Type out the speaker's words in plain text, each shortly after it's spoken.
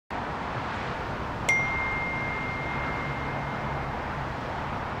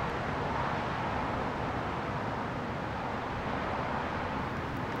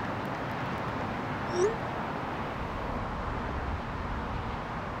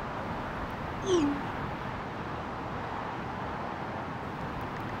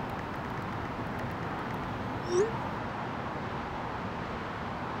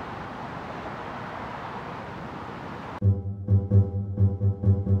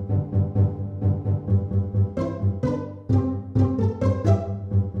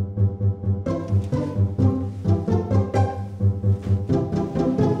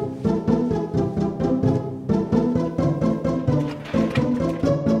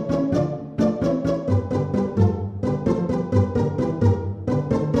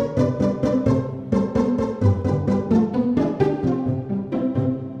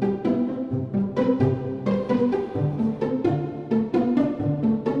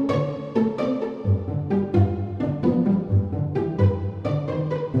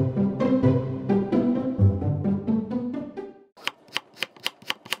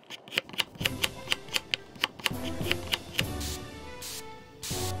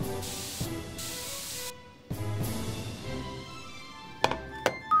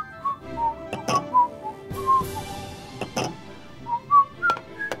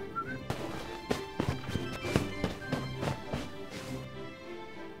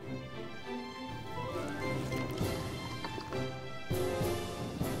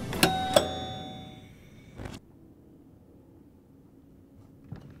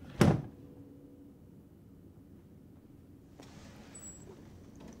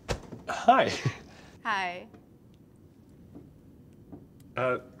Hi. Hi.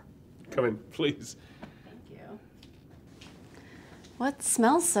 Come in, please. Thank you. What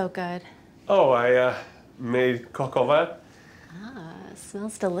smells so good? Oh, I made coq au vin. Ah, it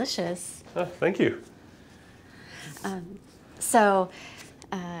smells delicious. Oh, thank you. I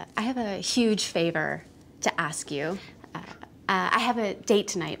have a huge favor to ask you. I have a date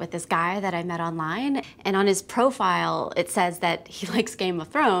tonight with this guy that I met online, and on his profile it says that he likes Game of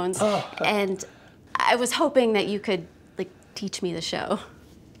Thrones, and I was hoping that you could teach me the show.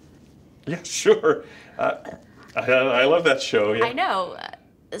 Yeah, sure. I love that show. Yeah. I know,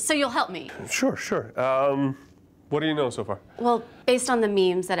 so you'll help me. Sure. What do you know so far? Well, based on the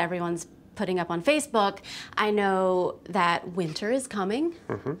memes that everyone's putting up on Facebook, I know that winter is coming.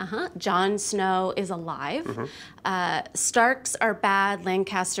 Mm-hmm. Jon Snow is alive. Mm-hmm. Starks are bad,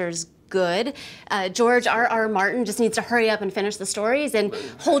 Lancaster's good. George R.R. Martin just needs to hurry up and finish the stories, and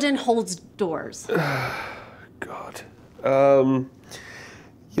Holden holds doors. God.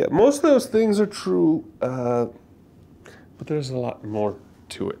 Yeah, most of those things are true, but there's a lot more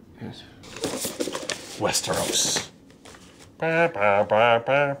to it. Yes. Westeros.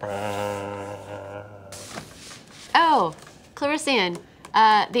 Oh, Clarician,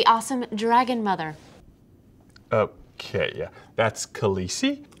 the awesome dragon mother. Okay, yeah, that's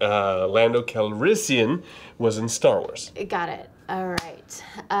Khaleesi. Lando Calrissian was in Star Wars. Got it. All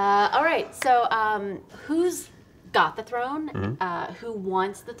right. So, who's got the throne? Mm-hmm. Who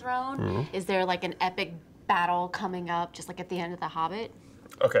wants the throne? Mm-hmm. Is there an epic battle coming up, just like at the end of The Hobbit?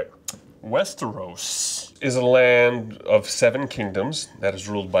 Okay. Westeros is a land of 7 kingdoms that is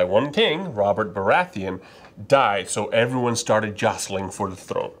ruled by one king. Robert Baratheon died, so everyone started jostling for the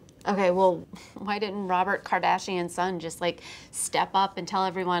throne. Okay, well, why didn't Robert Kardashian's son just step up and tell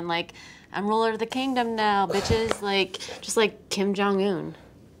everyone I'm ruler of the kingdom now, bitches, just like Kim Jong-un?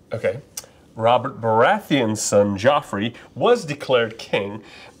 Okay, Robert Baratheon's son Joffrey was declared king,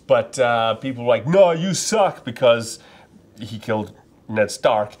 but people were like, no, you suck, because he killed Ned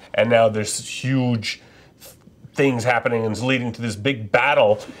Stark, and now there's huge things happening and it's leading to this big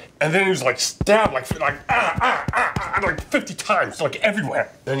battle, and then he was stabbed like 50 times,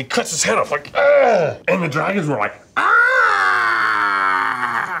 everywhere. And he cuts his head off and the dragons were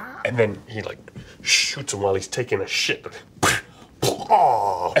and then he shoots him while he's taking a shit.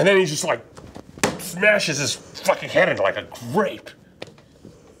 And then he just smashes his fucking head into a grape.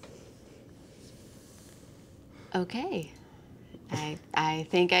 Okay. I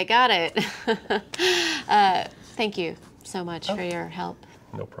think I got it. Thank you so much for your help.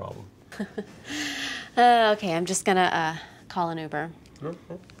 No problem. Okay, I'm just gonna call an Uber.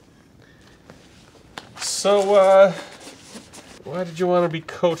 Mm-hmm. So, why did you want to be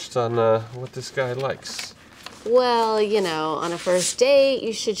coached on what this guy likes? Well, on a first date,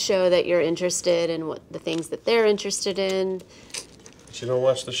 you should show that you're interested in the things that they're interested in. But you don't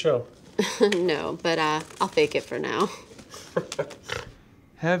watch the show. No, but I'll fake it for now.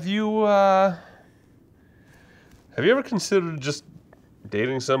 Have you ever considered just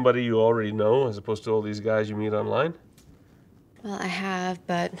dating somebody you already know as opposed to all these guys you meet online? Well, I have,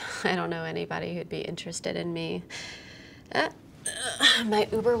 but I don't know anybody who'd be interested in me. My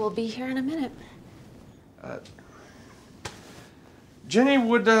Uber will be here in a minute. Jenny,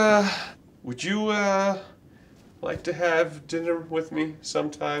 would would you like to have dinner with me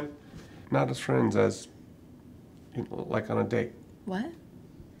sometime? Not as friends, as like on a date. What?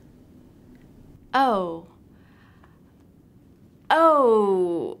 Oh.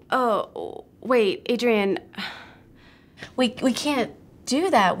 Oh, wait, Adrien. We can't do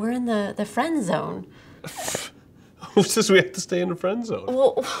that. We're in the friend zone. Who says we have to stay in the friend zone?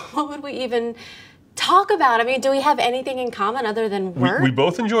 Well, what would we even talk about? I mean, do we have anything in common other than work? We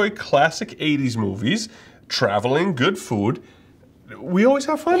both enjoy classic 80s movies, traveling, good food. We always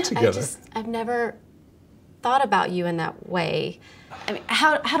have fun together. I've never thought about you in that way. I mean,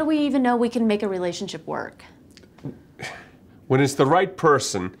 how do we even know we can make a relationship work? When it's the right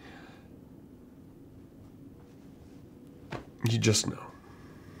person, you just know.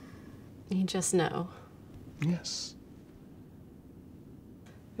 You just know. Yes.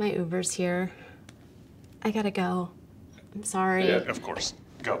 My Uber's here. I gotta go. I'm sorry. Yeah, of course.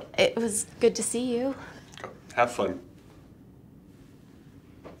 Go. It was good to see you. Go. Have fun.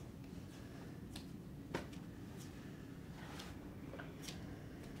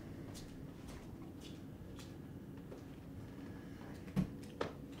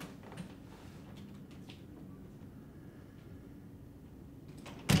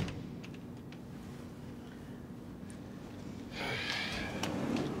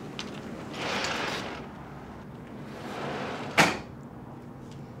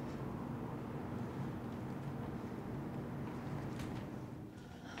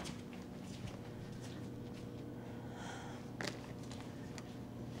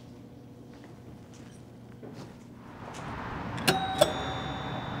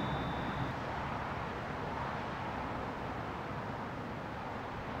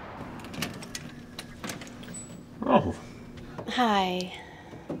 Oh. Hi.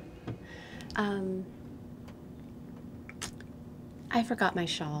 I forgot my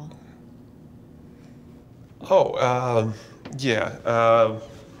shawl. Oh, yeah.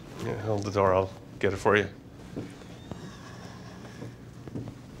 Yeah, hold the door. I'll get it for you.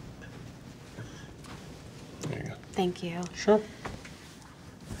 There you go. Thank you. Sure.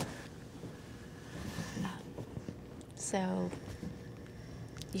 So,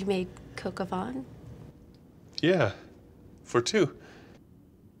 you made coq au vin? Yeah, for two.